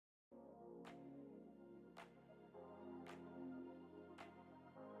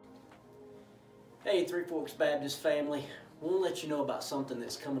Hey, Three Forks Baptist family, I want to let you know about something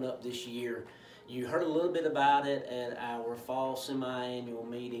that's coming up this year. You heard a little bit about it at our fall semi-annual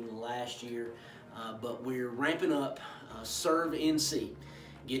meeting last year, but we're ramping up Serve NC,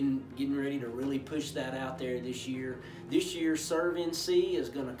 getting ready to really push that out there this year. This year, Serve NC is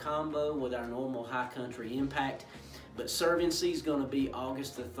going to combo with our normal High Country Impact, but Serve NC is going to be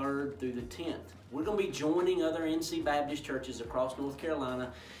August the 3rd through the 10th. We're going to be joining other NC Baptist churches across North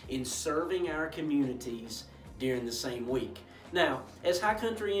Carolina in serving our communities during the same week. Now, as High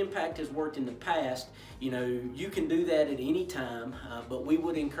Country Impact has worked in the past, you can do that at any time, but we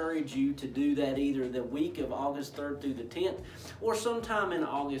would encourage you to do that either the week of August 3rd through the 10th or sometime in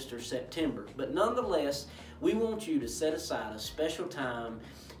August or September. But nonetheless, we want you to set aside a special time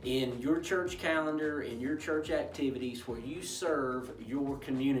in your church calendar, in your church activities where you serve your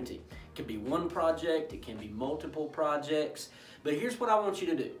community. It can be one project, it can be multiple projects, but here's what I want you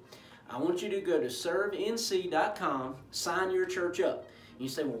to do. I want you to go to servenc.com, sign your church up. You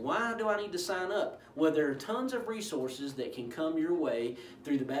say, well, why do I need to sign up? Well, there are tons of resources that can come your way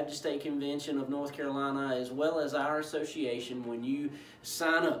through the Baptist State Convention of North Carolina as well as our association when you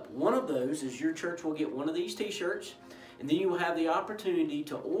sign up. One of those is your church will get one of these t-shirts, and then you will have the opportunity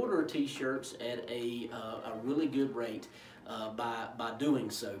to order t-shirts at a really good rate by doing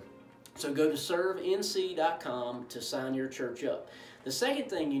so. So go to servenc.com to sign your church up. The second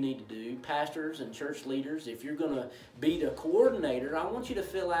thing you need to do, pastors and church leaders, if you're going to be the coordinator, I want you to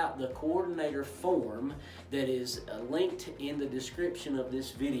fill out the coordinator form that is linked in the description of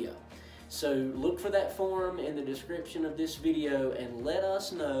this video. So look for that form in the description of this video and let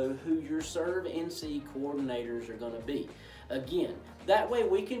us know who your Serve NC coordinators are going to be. Again, that way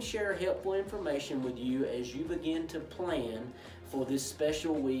we can share helpful information with you as you begin to plan for this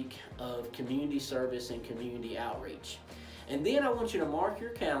special week of community service and community outreach. And then I want you to mark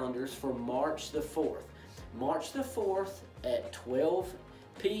your calendars for March the 4th. March the 4th at 12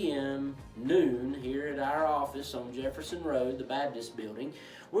 p.m. noon here at our office on Jefferson Road, the Baptist building.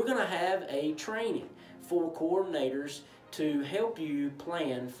 We're going to have a training for coordinators to help you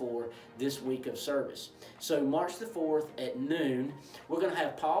plan for this week of service. So March the 4th at noon, we're going to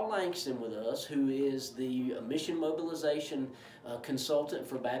have Paul Langston with us, who is the mission mobilization consultant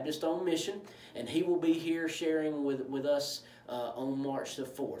for Baptist on Mission, and he will be here sharing with us on March the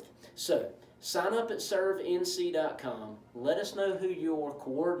 4th. So sign up at servenc.com, let us know who your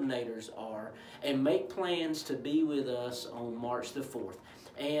coordinators are, and make plans to be with us on March the 4th.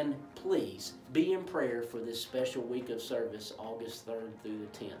 And please be in prayer for this special week of service, August 3rd through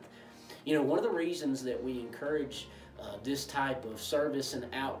the 10th. You know, one of the reasons that we encourage this type of service and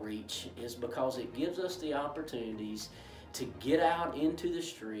outreach is because it gives us the opportunities to get out into the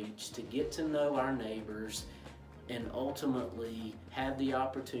streets, to get to know our neighbors, and ultimately have the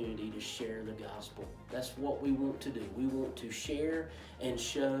opportunity to share the gospel. That's what we want to do. We want to share and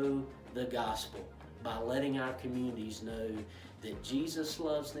show the gospel by letting our communities know that Jesus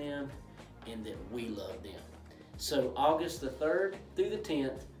loves them and that we love them. So August the 3rd through the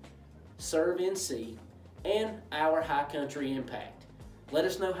 10th, Serve NC and our High Country Impact. Let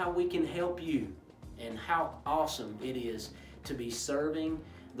us know how we can help you and how awesome it is to be serving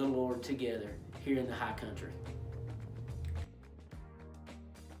the Lord together here in the High Country.